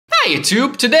Hi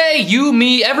YouTube! Today, you,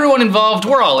 me, everyone involved,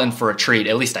 we're all in for a treat.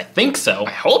 At least I think so. I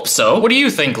hope so. What do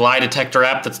you think, lie detector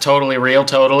app that's totally real,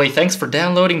 totally? Thanks for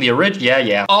downloading the original.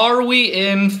 Yeah. Are we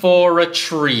in for a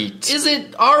treat?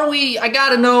 Are we? I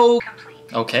gotta know.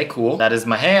 Okay, cool. That is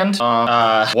my hand.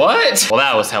 What? Well,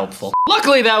 that was helpful.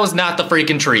 Luckily, that was not the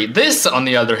freaking treat. This, on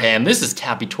the other hand, this is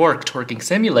Tappy Twerk, Twerking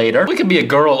Simulator. We could be a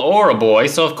girl or a boy,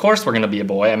 so of course we're gonna be a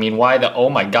boy. I mean, why the- oh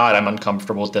my god, I'm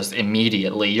uncomfortable with this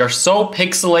immediately. You're so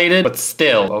pixelated, but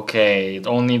still. Okay,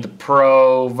 only the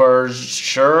pro version,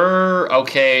 sure?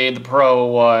 Okay, the pro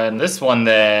one. This one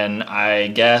then, I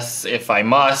guess, if I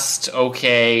must.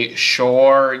 Okay,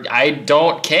 sure. I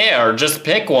don't care, just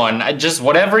pick one. Just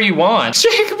whatever you want.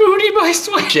 Shake booty by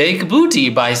swiping. Shake booty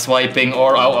by swiping,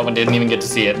 or oh, I didn't even get to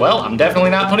see it. Well, I'm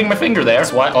definitely not putting my finger there.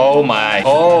 Swipe. Oh my.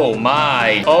 Oh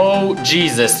my. Oh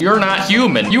Jesus. You're not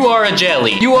human. You are a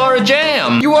jelly. You are a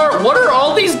jam. You are. What are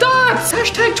all these dots?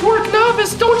 Hashtag twerk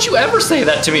novice. Don't you ever say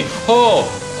that to me.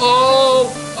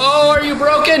 Oh, are you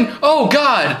broken? Oh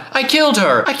God, I killed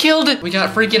her. I killed it. We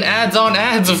got freaking ads on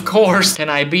ads, of course. Can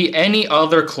I be any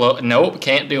other Nope,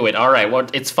 can't do it. All right, well,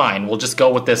 it's fine. We'll just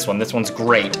go with this one. This one's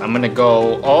great. I'm gonna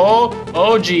go,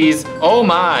 oh geez. Oh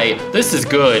my, this is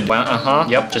good. Well,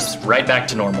 yep, just right back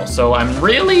to normal. So am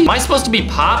I supposed to be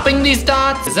popping these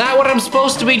dots? Is that what I'm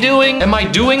supposed to be doing? Am I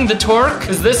doing the twerk?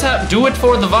 Is this how, do it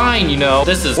for the vine, you know?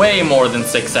 This is way more than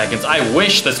 6 seconds. I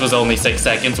wish this was only 6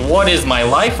 seconds. What is my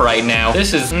life right now?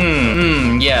 This is,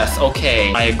 yes,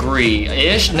 okay, I agree.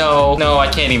 Ish? No, I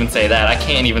can't even say that. I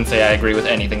can't even say I agree with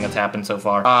anything that's happened so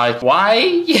far. Why?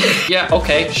 Yeah,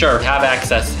 okay, sure. Have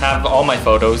access, have all my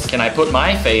photos. Can I put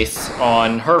my face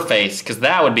on her face? Because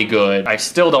that would be good. I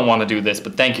still don't want to do this,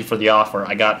 but thank you for the offer.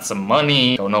 I got some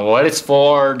money. Don't know what it's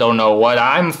for. Don't know what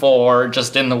I'm for.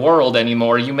 Just in the world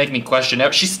anymore. You make me question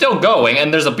it. She's still going,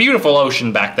 and there's a beautiful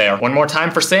ocean back there. One more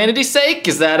time for sanity's sake?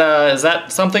 Is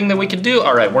that something that we could do?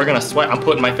 All right, we're gonna sweat. I'm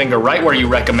putting my finger right where you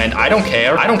recommend. I don't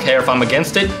care. I don't care if I'm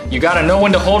against it. You gotta know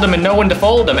when to hold them and know when to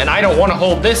fold them, and I don't want to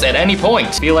hold this at any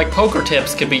point. Feel like poker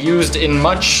tips could be used in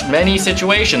many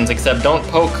situations, except don't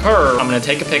poke her. I'm gonna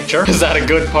take a picture. Is that a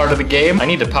good part of the game? I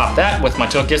need to pop that with my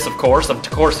tookus, of course. Of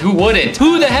course, who wouldn't?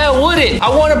 Who the hell wouldn't? I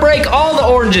want to break all the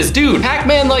oranges. Dude,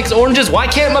 Pac-Man likes oranges. Why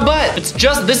can't my butt? It's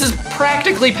just, this is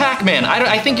practically Pac-Man.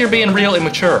 I think you're being real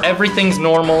immature. Everything's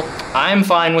normal. I'm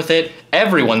fine with it.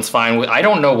 Everyone's fine with. I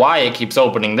don't know why it keeps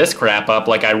opening this crap up.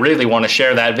 Like, I really want to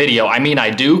share that video. I mean, I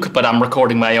do, but I'm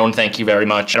recording my own. Thank you very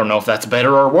much. I don't know if that's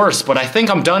better or worse, but I think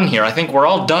I'm done here. I think we're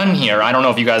all done here. I don't know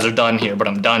if you guys are done here, but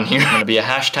I'm done here. I'm gonna be a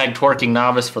hashtag twerking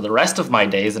novice for the rest of my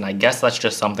days, and I guess that's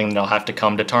just something that I'll have to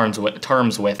come to terms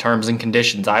and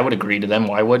conditions. I would agree to them.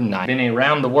 Why wouldn't I? Been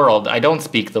around the world. I don't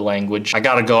speak the language. I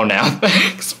gotta go now.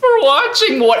 Thanks for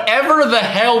watching whatever the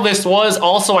hell this was.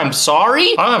 Also, I'm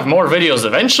sorry. I'll have more videos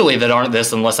eventually that aren't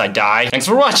this unless I die. Thanks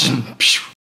for watching.